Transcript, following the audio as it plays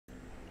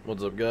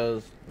What's up,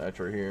 guys?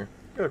 Nitro here.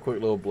 Got a quick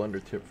little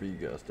blender tip for you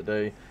guys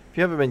today. If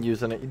you haven't been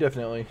using it, you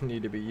definitely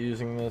need to be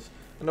using this.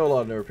 I know a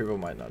lot of newer people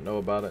might not know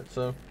about it,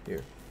 so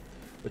here.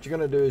 What you're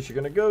going to do is you're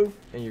going to go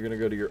and you're going to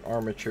go to your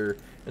armature,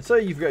 and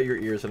say you've got your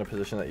ears in a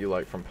position that you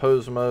like from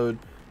pose mode.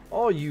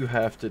 All you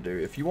have to do,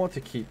 if you want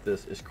to keep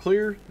this, is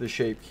clear the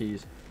shape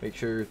keys. Make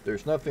sure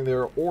there's nothing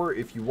there, or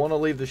if you want to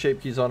leave the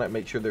shape keys on it,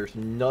 make sure there's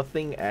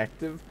nothing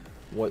active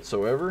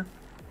whatsoever.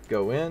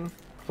 Go in,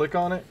 click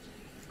on it,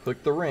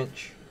 click the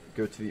wrench,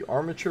 go to the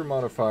armature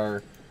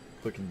modifier,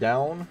 click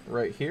down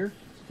right here,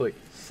 click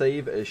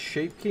save as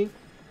shape key,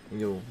 and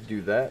you'll do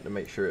that to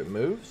make sure it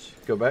moves.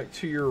 Go back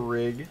to your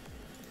rig,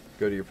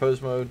 go to your pose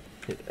mode,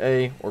 hit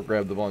A or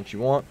grab the bunch you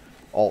want,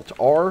 Alt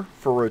R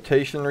for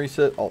rotation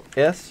reset, Alt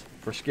S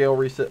for scale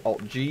reset,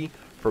 Alt G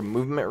for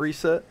movement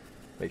reset.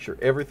 Make sure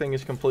everything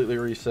is completely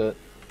reset.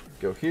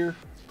 Go here,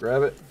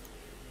 grab it,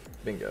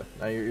 bingo.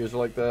 Now your ears are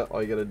like that.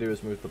 All you gotta do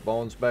is move the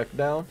bones back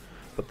down.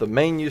 But the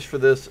main use for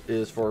this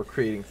is for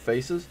creating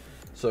faces.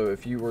 So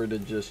if you were to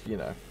just, you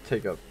know,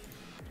 take a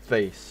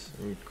face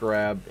and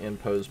grab in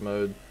pose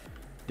mode,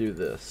 do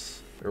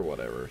this or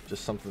whatever,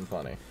 just something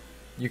funny.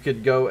 You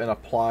could go and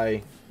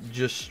apply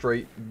just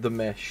straight the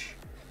mesh.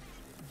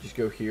 Just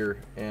go here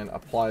and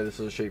apply this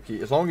as a shape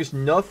key. As long as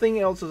nothing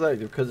else is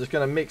active, because it's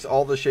going to mix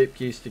all the shape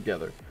keys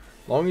together.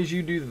 As long as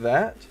you do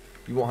that,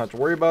 you won't have to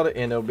worry about it,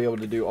 and it'll be able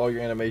to do all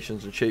your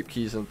animations and shape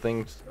keys and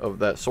things of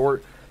that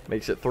sort.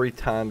 Makes it 3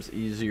 times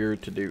easier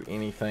to do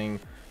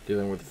anything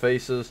dealing with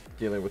faces,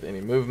 dealing with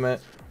any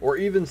movement, or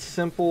even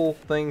simple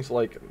things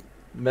like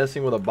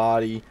messing with a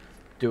body,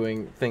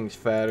 doing things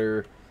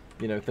fatter,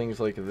 you know, things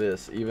like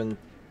this, even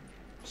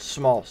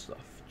small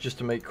stuff, just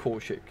to make cool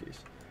shape keys.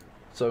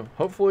 So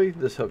hopefully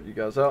this helped you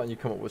guys out and you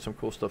come up with some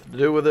cool stuff to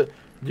do with it.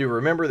 Do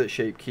remember that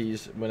shape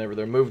keys, whenever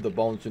they're moved, the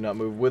bones do not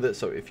move with it.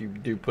 So if you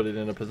do put it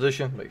in a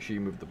position, make sure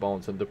you move the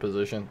bones into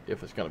position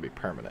if it's going to be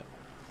permanent.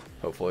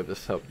 Hopefully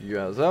this helped you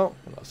guys out,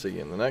 and I'll see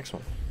you in the next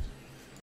one.